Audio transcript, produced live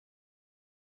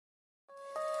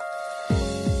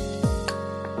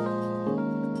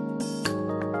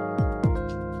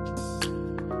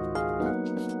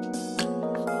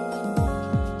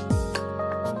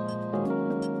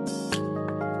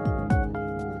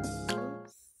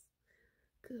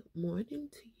morning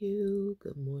to you.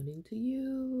 Good morning to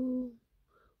you.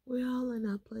 We're all in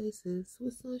our places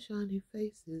with sunshiny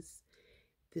faces.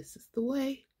 This is the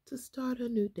way to start a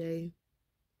new day.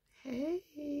 Hey,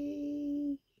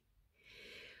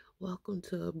 welcome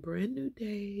to a brand new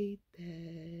day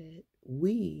that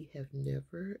we have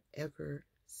never ever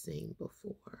seen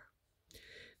before.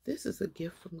 This is a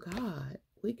gift from God.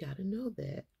 We got to know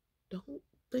that. Don't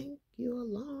think your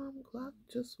alarm clock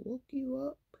just woke you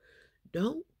up.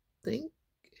 Don't think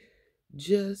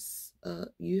just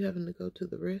you having to go to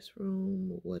the restroom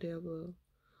or whatever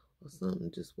or something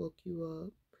just woke you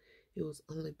up. It was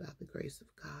only by the grace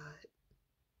of God.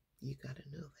 You got to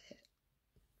know that.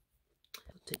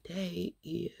 Today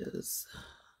is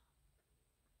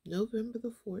November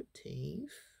the 14th,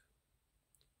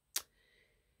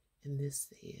 and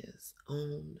this is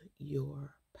Own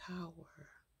Your Power.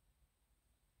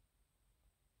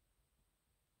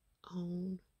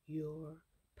 Own your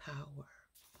power.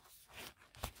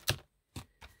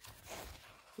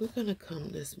 We're going to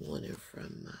come this morning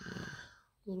from my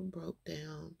little broke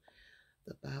down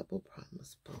the Bible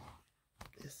Promise book.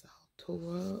 It's all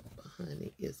tore up,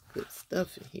 honey. It's good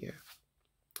stuff in here.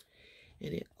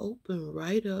 And it opened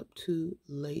right up to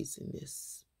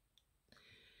laziness.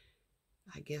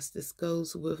 I guess this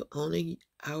goes with owning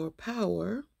our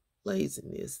power.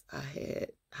 Laziness I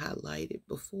had highlighted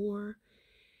before.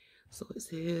 So it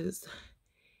says,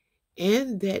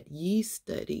 and that ye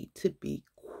study to be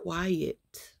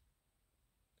quiet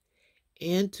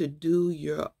and to do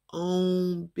your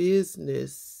own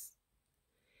business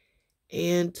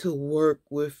and to work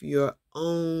with your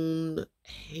own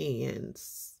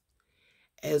hands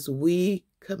as we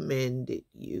commanded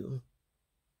you,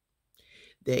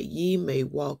 that ye may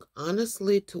walk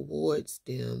honestly towards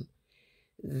them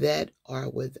that are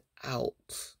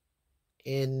without,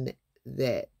 and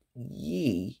that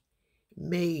ye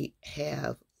may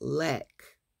have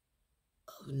lack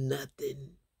of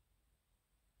nothing.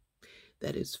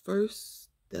 That is 1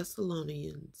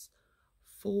 Thessalonians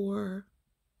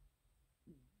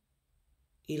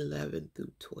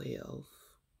 4:11-12.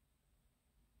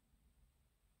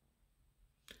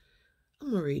 I'm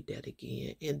going to read that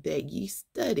again. And that ye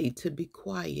study to be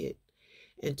quiet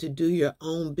and to do your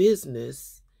own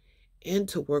business and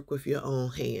to work with your own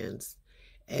hands,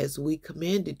 as we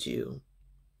commanded you,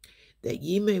 that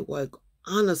ye may walk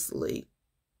honestly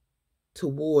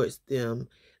towards them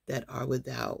that are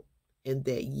without, and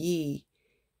that ye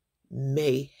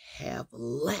may have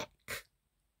lack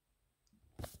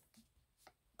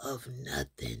of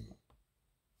nothing.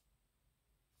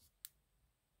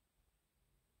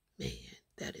 Man,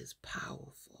 that is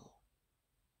powerful.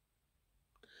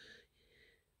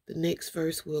 The next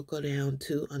verse we'll go down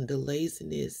to under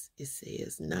laziness. It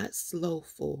says, not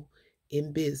slothful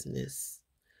in business,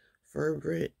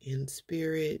 fervent in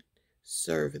spirit,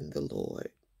 serving the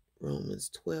Lord. Romans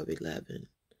 12:11.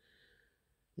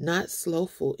 Not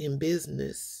slothful in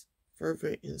business,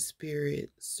 fervent in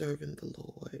spirit, serving the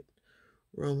Lord.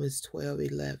 Romans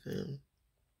 12:11.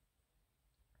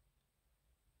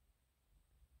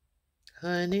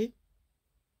 Honey,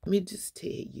 let me just tell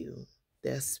you,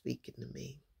 that's speaking to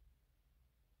me.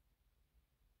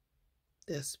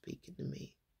 That's speaking to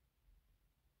me.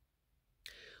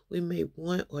 We may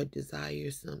want or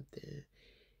desire something,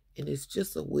 and it's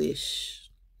just a wish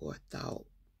or a thought.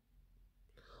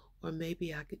 Or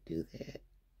maybe I could do that.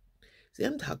 See,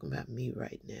 I'm talking about me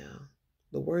right now.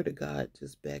 The Word of God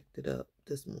just backed it up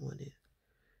this morning.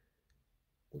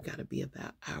 We got to be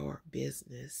about our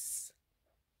business.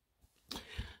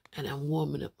 And I'm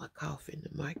warming up my coffee in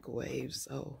the microwave.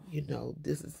 So,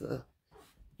 this is a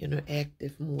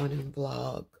interactive morning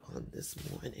vlog on this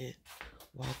morning.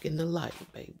 Walk in the light,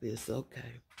 baby. It's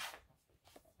okay.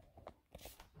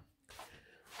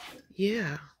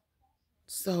 Yeah.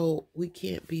 So we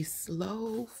can't be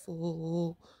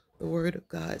slowful, the Word of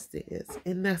God says.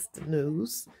 And that's the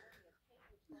news.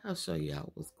 I'll show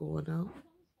y'all what's going on.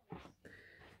 It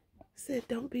said,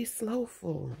 don't be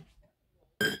slowful.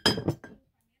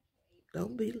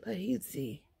 Don't be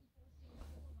lazy.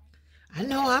 I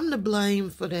know I'm to blame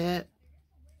for that.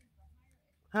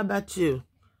 How about you?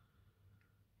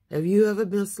 Have you ever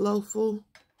been slowful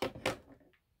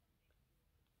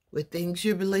with things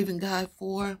you're believing God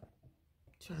for? I'm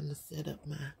trying to set up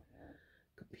my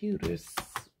computers.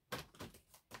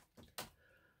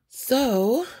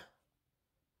 So,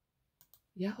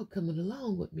 y'all coming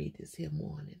along with me this here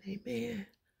morning. Amen.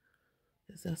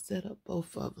 As I set up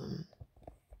both of them.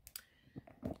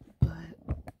 But,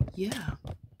 yeah.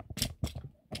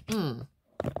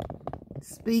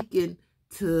 Speaking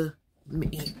to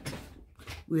me.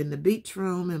 We're in the beach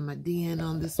room in my den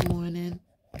on this morning.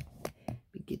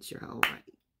 picture all right.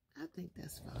 I think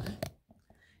that's fine.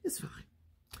 It's fine.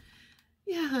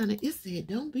 Yeah, honey, it said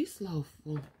don't be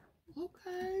slowful.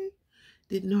 Okay.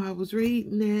 Didn't know I was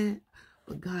reading that.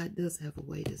 But God does have a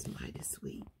way that's mighty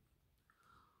sweet.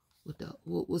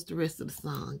 What's the rest of the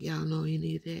song? Y'all know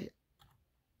any of that?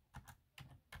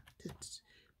 The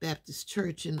Baptist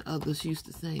Church and others used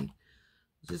to sing.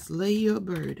 Just lay your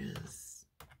burdens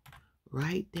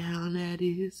right down at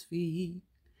his feet.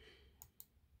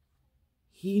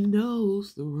 He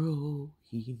knows the road.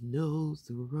 He knows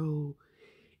the road.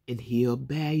 And he'll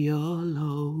bear your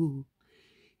load.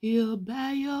 He'll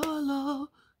bear your load.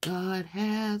 God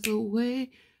has a way.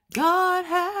 God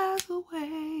has a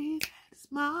way that's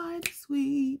mighty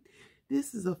sweet.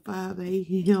 This is a 5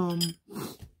 a.m.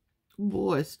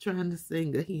 voice trying to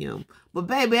sing a hymn. But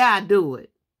baby, I do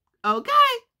it. Okay?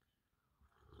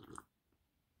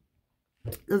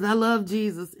 Because I love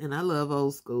Jesus and I love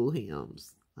old school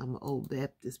hymns. I'm an old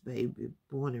Baptist baby,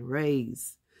 born and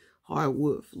raised.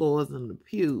 Hardwood floors and the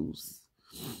pews.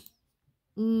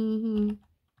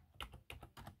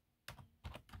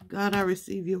 God, I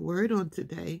receive your word on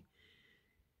today.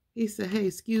 He said, hey,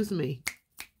 excuse me.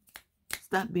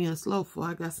 Stop being slowful.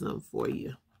 I got something for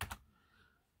you.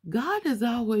 God is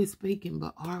always speaking,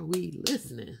 but are we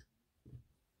listening?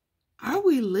 Are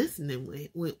we listening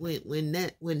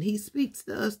when he speaks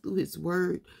to us through his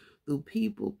word, through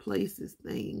people, places,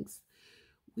 things?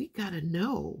 We got to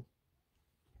know.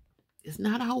 It's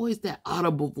not always that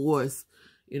audible voice,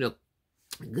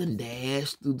 gonna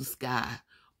dash through the sky.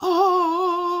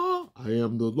 Oh, I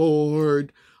am the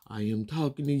Lord. I am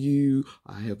talking to you.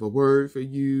 I have a word for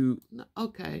you. No,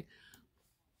 okay.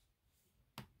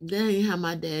 That ain't how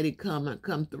my daddy come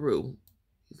through.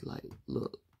 He's like,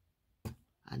 look,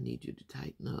 I need you to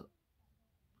tighten up.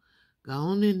 Go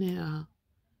on in there.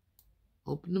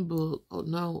 Open the book. Oh,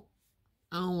 no,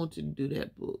 I don't want you to do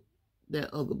that book.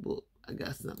 That other book. I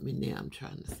got something in there I'm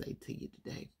trying to say to you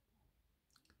today.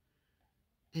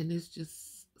 And it's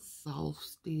just soft,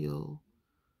 still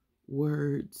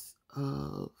words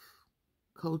of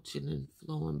coaching and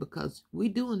flowing, because we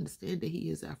do understand that he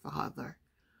is our Father.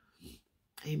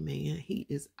 Amen. He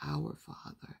is our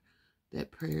Father.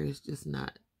 That prayer is just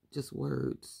not just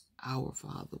words. Our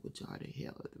Father, which art in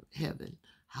heaven,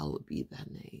 hallowed be thy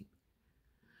name.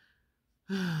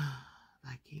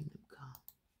 Thy kingdom come.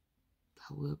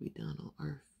 Thy will be done on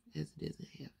earth as it is in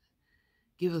heaven.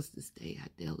 Give us this day our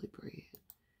daily bread.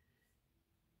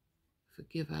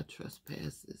 Forgive our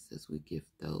trespasses as we give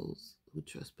those who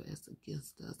trespass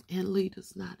against us. And lead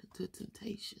us not into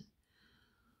temptation,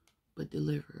 but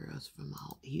deliver us from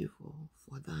all evil.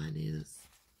 For thine is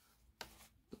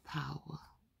the power,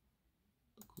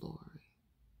 the glory,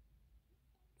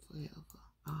 forever.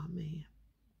 Amen.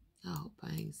 I hope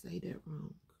I ain't say that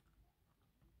wrong.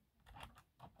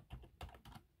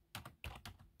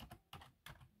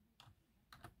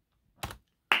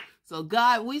 So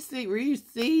God, we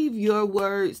receive your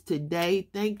words today.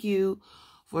 Thank you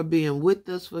for being with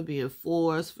us, for being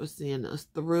for us, for seeing us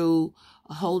through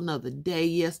a whole nother day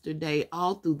yesterday,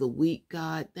 all through the week,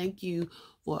 God. Thank you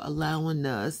for allowing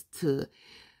us to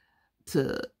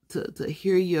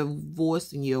hear your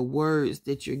voice and your words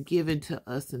that you're giving to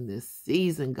us in this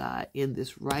season, God, in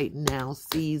this right now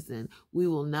season. We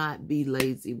will not be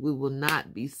lazy. We will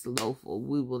not be slowful.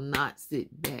 We will not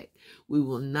sit back. We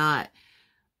will not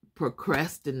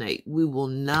procrastinate. We will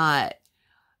not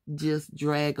just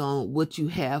drag on what you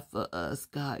have for us,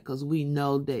 God, because we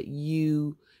know that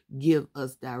you give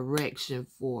us direction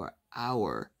for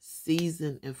our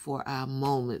season and for our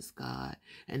moments, God.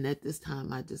 And at this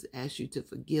time, I just ask you to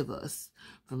forgive us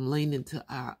from leaning to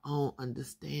our own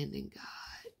understanding,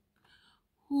 God.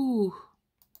 Ooh,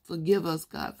 forgive us,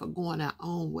 God, for going our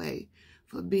own way,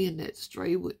 for being that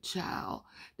stray-wood child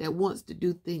that wants to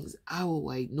do things our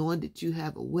way, knowing that you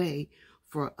have a way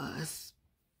for us.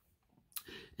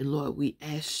 And Lord, we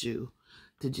ask you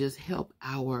to just help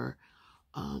our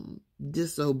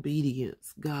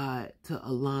disobedience, God, to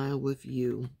align with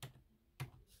you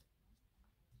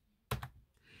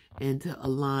and to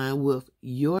align with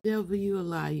your devil. You a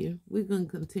liar. We're going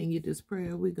to continue this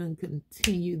prayer. We're going to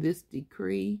continue this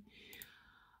decree.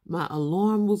 My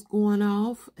alarm was going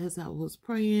off as I was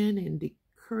praying and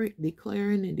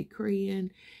declaring and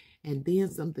decreeing. And then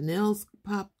something else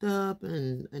popped up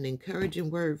and an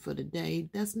encouraging word for the day.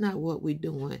 That's not what we're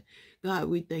doing. God,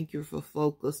 we thank you for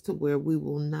focus to where we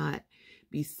will not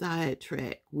be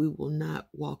sidetracked. We will not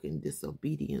walk in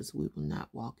disobedience. We will not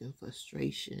walk in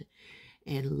frustration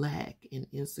and lack and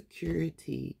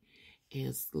insecurity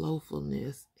and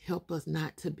slowfulness. Help us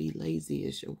not to be lazy,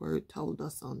 as your word told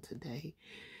us on today.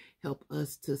 Help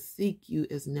us to seek you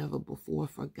as never before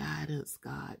for guidance,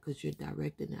 God, because you're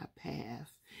directing our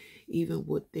path. Even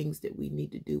with things that we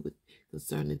need to do with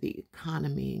concerning the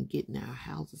economy and getting our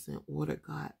houses in order,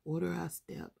 God. Order our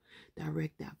step.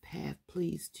 Direct our path,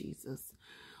 please, Jesus.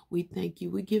 We thank you.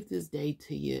 We give this day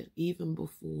to you even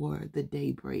before the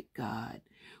daybreak, God.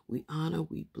 We honor,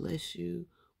 we bless you.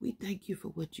 We thank you for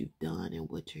what you've done and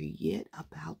what you're yet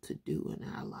about to do in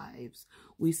our lives.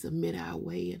 We submit our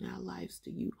way and our lives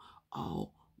to you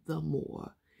all the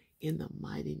more in the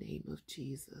mighty name of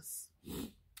Jesus.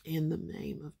 In the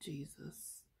name of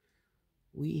Jesus,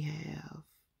 we have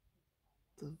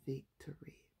the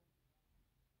victory.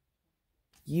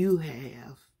 You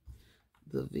have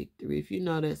the victory. If you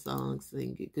know that song,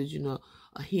 sing it, because you know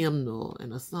a hymnal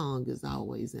and a song is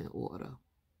always in order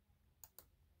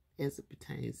as it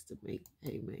pertains to me.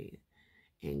 Amen.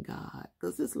 And God,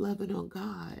 because it's loving on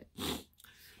God.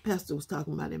 Pastor was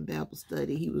talking about in Bible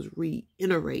study, he was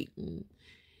reiterating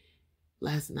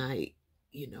last night,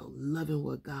 you know, loving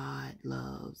what God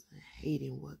loves and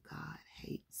hating what God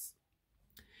hates.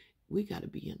 We got to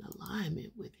be in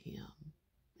alignment with him.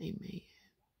 Amen.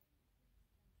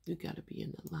 You got to be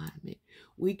in alignment.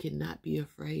 We cannot be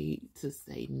afraid to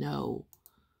say no.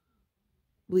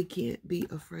 We can't be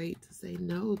afraid to say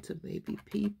no to maybe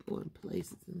people and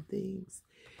places and things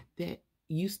that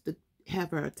used to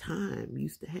have our time,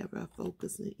 used to have our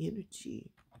focus and energy.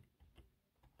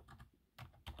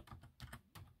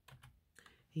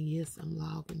 And yes, I'm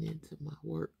logging into my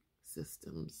work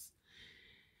systems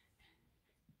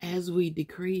as we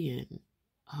decreeing.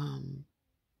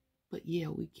 But yeah,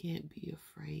 we can't be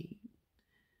afraid.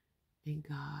 And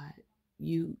God,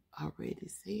 you already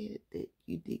said that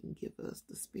you didn't give us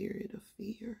the spirit of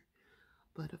fear,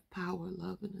 but of power,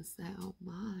 love, and a sound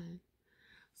mind.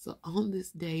 So on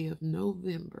this day of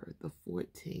November the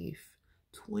 14th,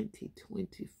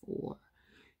 2024,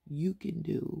 you can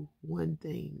do one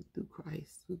thing through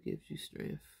Christ who gives you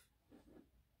strength.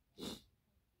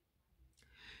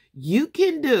 You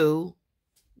can do,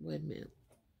 wait a minute,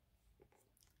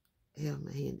 I have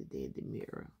my hand in the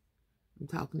mirror. I'm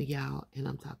talking to y'all and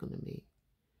I'm talking to me.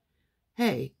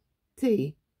 Hey,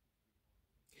 T,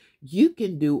 you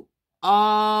can do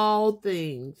all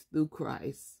things through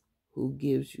Christ who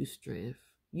gives you strength.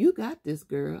 You got this,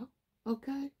 girl.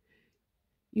 Okay?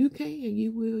 You can,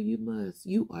 you will, you must.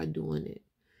 You are doing it.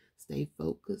 Stay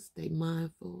focused, stay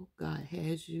mindful. God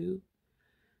has you.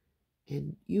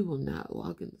 And you will not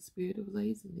walk in the spirit of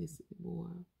laziness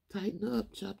anymore. Tighten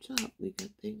up, chop, chop. We got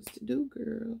things to do,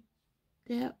 girl.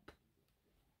 Yep.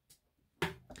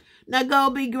 Now go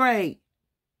be great.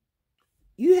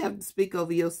 You have to speak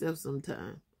over yourself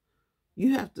sometime.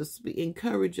 You have to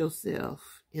encourage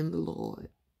yourself in the Lord.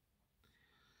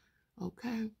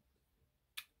 Okay?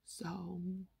 So,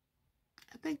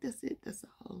 I think that's it. That's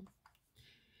all.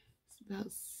 It's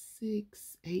about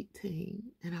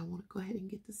 6:18, and I want to go ahead and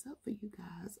get this up for you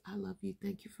guys. I love you.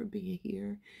 Thank you for being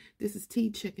here. This is T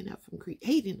checking out from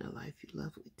Creating a Life You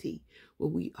Love with T, where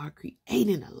we are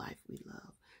creating a life we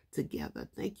love together.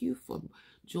 Thank you for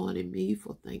joining me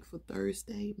for Thankful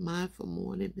Thursday, Mindful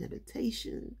Morning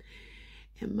Meditation,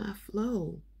 and my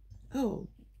flow. Oh,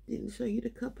 didn't show you the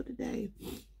cup of the day.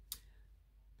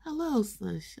 Hello,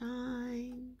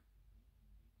 sunshine.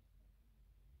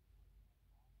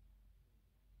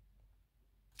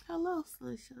 Hello,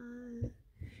 sunshine.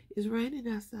 It's raining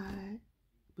outside,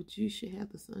 but you should have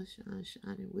the sunshine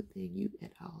shining within you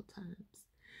at all times.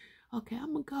 Okay,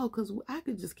 I'm going to go because I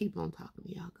could just keep on talking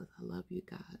to y'all because I love you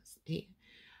guys. And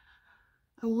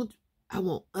I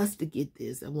want us to get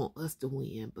this. I want us to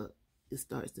win, but it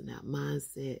starts in our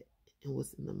mindset, and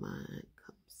what's in the mind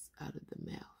comes out of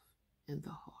the mouth and the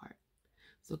heart.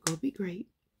 So go be great.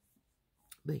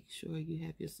 Make sure you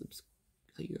have your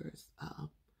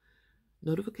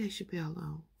notification bell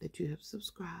on, that you have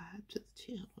subscribed to the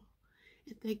channel.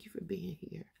 And thank you for being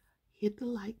here. Hit the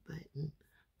like button,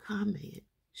 comment,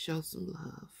 show some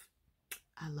love.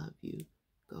 I love you.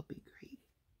 Go be great.